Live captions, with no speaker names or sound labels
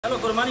Hello,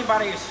 good morning,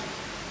 buddies.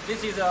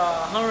 This is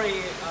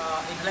Hungary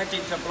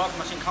Intelligent Block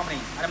Machine Company,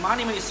 and my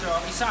name is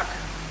Isaac.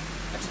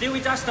 Today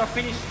we just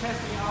finished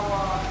testing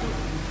our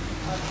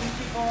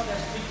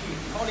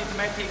QT4-20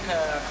 automatic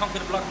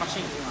concrete block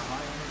machine.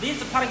 This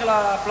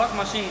particular block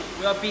machine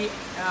will be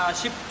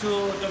shipped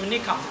to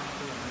Dominica.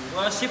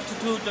 Will shipped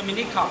to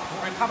Dominica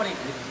Republic.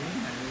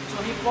 So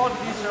he bought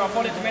this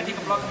fully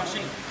automatic block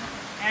machine,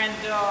 and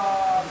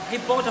he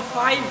bought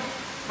five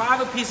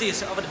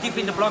pieces of the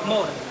different block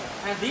mode.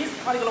 And this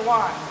particular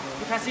one,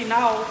 you can see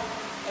now,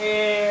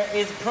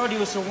 is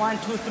produced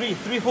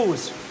 3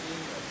 holes.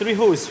 3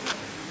 holes.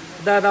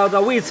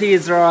 The width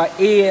is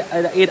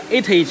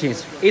 8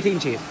 inches. 8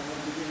 inches.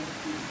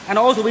 And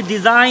also we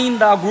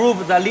designed the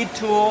groove a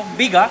little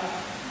bigger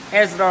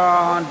as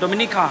the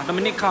Dominica,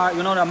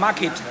 you know, the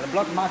market, the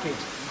block market.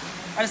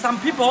 And some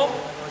people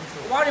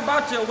worry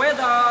about whether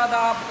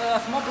the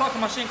small block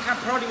machine can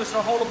produce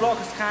the whole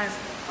blocks, can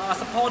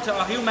support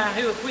a human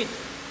weight.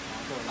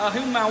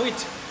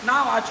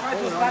 Now I try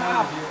to stand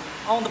up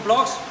on the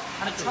blocks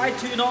and try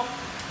to, you know,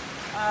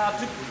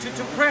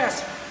 to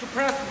press the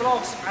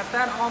blocks and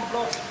stand on the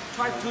blocks,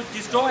 try to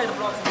destroy the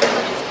blocks, whether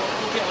it's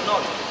okay or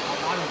not.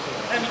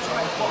 Let me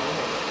try to walk.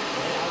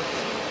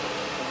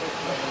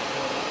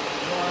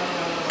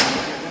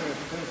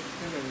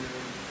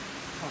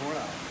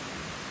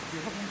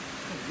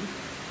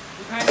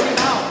 You can see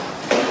now.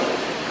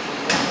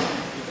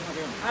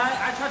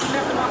 I try to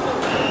lift my foot.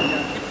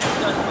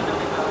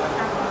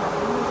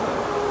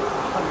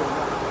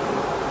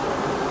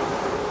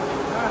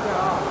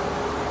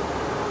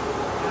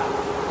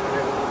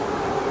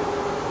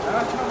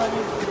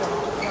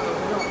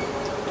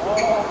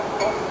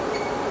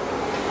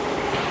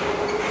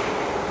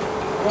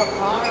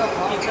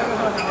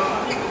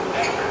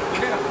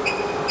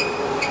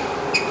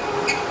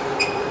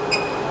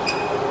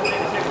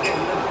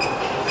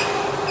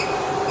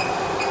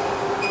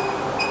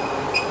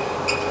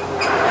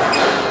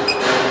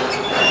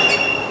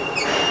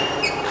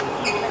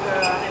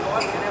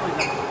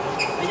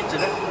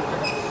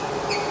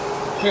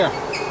 Here.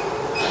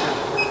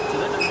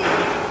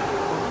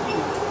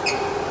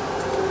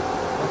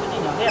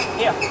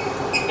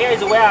 Here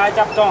is where I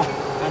jumped on,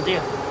 and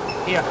here,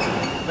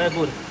 very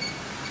good.